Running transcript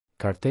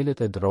Kartelët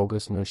e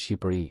drogës në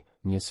Shqipëri,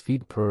 një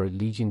sfidë për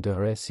ligjin të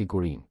re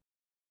Sigurinë.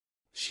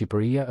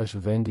 Shqipëria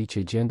është vendi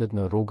që gjendet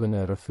në rrugën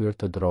e rrëfyrë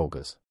të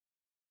drogës.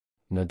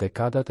 Në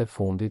dekadat e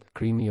fundit,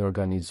 krimi i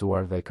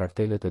organizuar dhe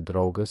kartelët e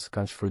drogës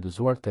kanë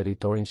shfrytëzuar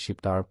territorin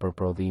shqiptar për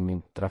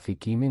prodhimin,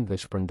 trafikimin dhe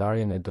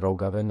shpërndarjen e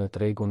drogave në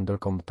tregun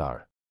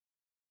ndërkombëtar.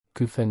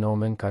 Ky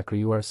fenomen ka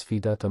krijuar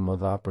sfida të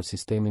mëdha për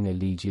sistemin e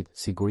ligjit,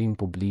 sigurinë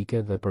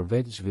publike dhe për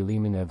vetë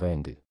zhvillimin e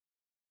vendit.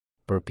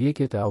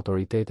 Përpjekjet e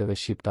autoriteteve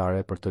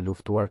shqiptare për të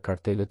luftuar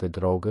kartelët e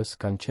drogës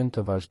kanë qenë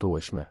të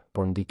vazhdueshme,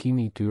 por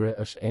ndikimi i tyre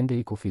është ende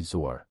i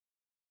kufizuar.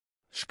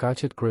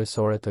 Shkaqet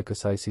kryesore të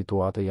kësaj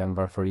situate janë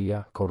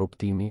varfëria,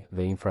 korruptimi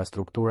dhe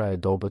infrastruktura e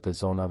dobët e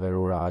zonave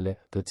rurale,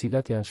 të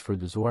cilat janë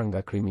shfrytëzuar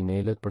nga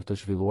kriminalët për të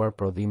zhvilluar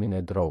prodhimin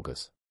e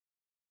drogës.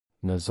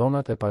 Në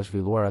zonat e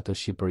pazhvilluara të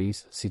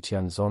Shqipërisë, siç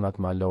janë zonat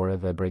malore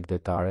dhe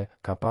bregdetare,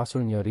 ka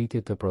pasur një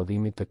rritje të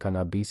prodhimit të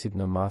kanabisit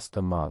në masë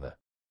të madhe.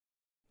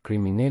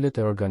 Kriminalët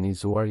e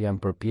organizuar janë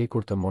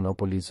përpjekur të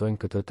monopolizojnë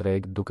këtë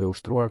treg duke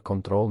ushtruar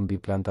kontroll mbi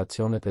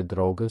plantacionet e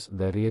drogës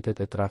dhe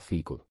rrjetet e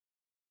trafikut.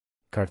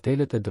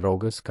 Kartelët e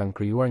drogës kanë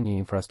krijuar një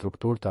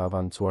infrastrukturë të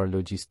avancuar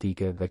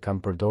logjistike dhe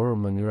kanë përdorur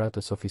mënyra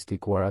të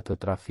sofistikuara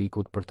të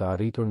trafikut për të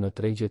arritur në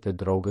tregjet e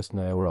drogës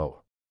në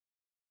Europë.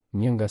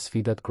 Një nga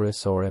sfidat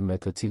kryesore me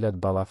të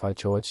cilat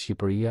ballafaqohet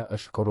Shqipëria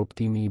është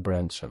korruptimi i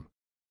brendshëm.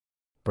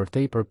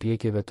 Përtej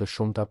përpjekjeve të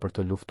shumta për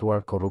të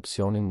luftuar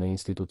korrupsionin në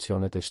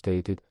institucionet e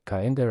shtetit, ka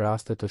ende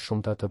raste të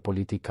shumta të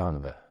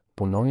politikanëve,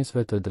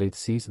 punonjësve të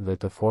drejtësisë dhe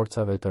të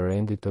forcave të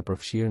rendit të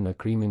përfshirë në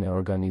krimin e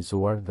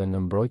organizuar dhe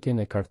në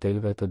mbrojtjen e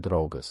kartelëve të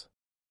drogës.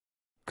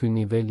 Ky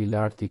nivel i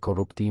lartë i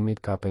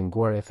korruptimit ka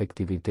penguar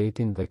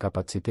efektivitetin dhe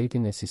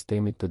kapacitetin e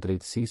sistemit të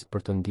drejtësisë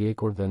për të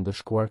ndjekur dhe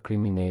ndëshkuar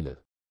kriminalët.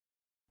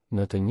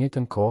 Në të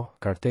njëjtën kohë,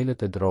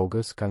 kartelët e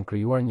drogës kanë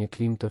krijuar një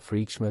klim të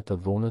frikshme të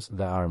dhunës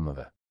dhe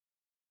armëve.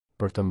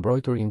 Për të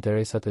mbrojtur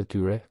interesat e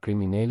tyre,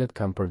 kriminalët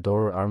kanë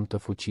përdorur armë të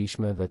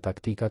fuqishme dhe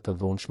taktika të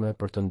dhunshme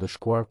për të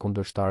ndëshkuar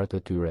kundërshtarët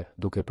e tyre,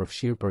 duke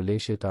përfshirë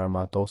përleshje të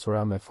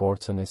armatosura me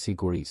forcën e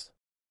sigurisë.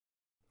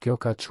 Kjo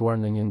ka çuar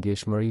në një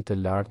ndjeshmëri të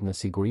lartë në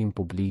sigurinë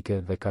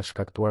publike dhe ka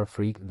shkaktuar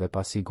frikë dhe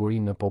pasiguri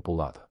në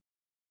popullat.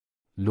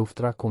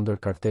 Luftra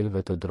kundër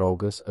kartelëve të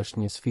drogës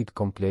është një sfidë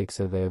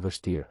komplekse dhe e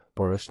vështirë,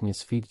 por është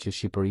një sfidë që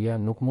Shqipëria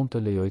nuk mund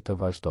të lejojë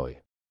të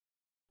vazhdojë.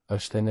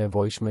 Është e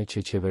nevojshme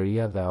që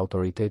qeveria dhe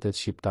autoritetet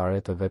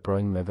shqiptare të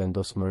veprojnë me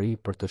vendosmëri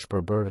për të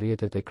shpërbërë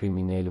rrjetet e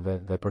kriminalëve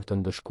dhe për të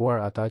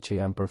ndëshkuar ata që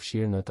janë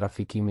përfshirë në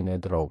trafikimin e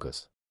drogës.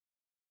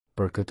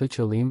 Për këtë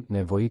qëllim,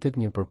 nevojitet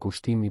një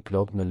përkushtim i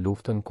plot në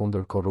luftën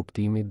kundër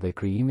korruptimit dhe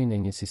krijimin e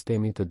një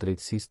sistemi të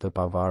drejtësisë të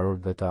pavarur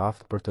dhe të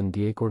aftë për të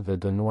ndjekur dhe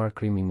dënuar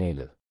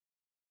kriminalët.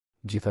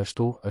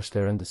 Gjithashtu, është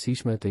e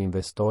rëndësishme të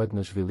investohet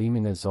në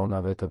zhvillimin e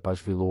zonave të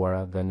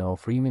pazhvilluara dhe në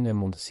ofrimin e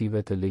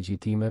mundësive të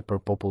legjitime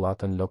për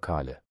popullatën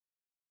lokale.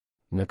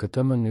 Në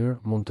këtë mënyrë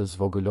mund të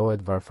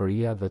zvogëlohet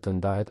varfëria dhe të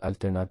ndahet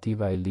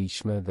alternativa e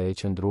ligjshme dhe e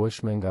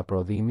qëndrueshme nga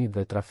prodhimi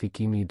dhe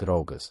trafikimi i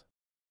drogës.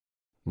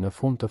 Në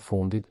fund të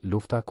fundit,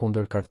 lufta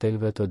kundër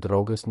kartelëve të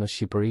drogës në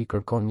Shqipëri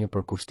kërkon një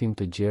përkushtim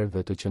të gjerë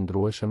dhe të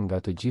qëndrueshëm nga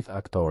të gjithë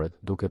aktorët,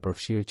 duke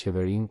përfshirë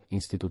qeverinë,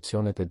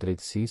 institucionet e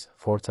drejtësisë,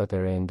 forcat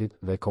e rendit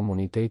dhe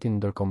komunitetin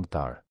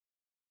ndërkombëtar.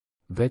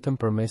 Vetëm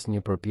përmes një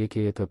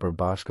përpjekjeje të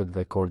përbashkët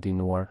dhe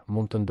koordinuar,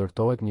 mund të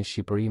ndërtohet një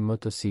Shqipëri më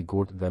të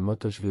sigurt dhe më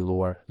të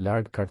zhvilluar,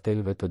 larg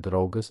kartelëve të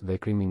drogës dhe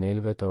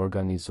kriminalëve të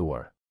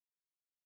organizuar.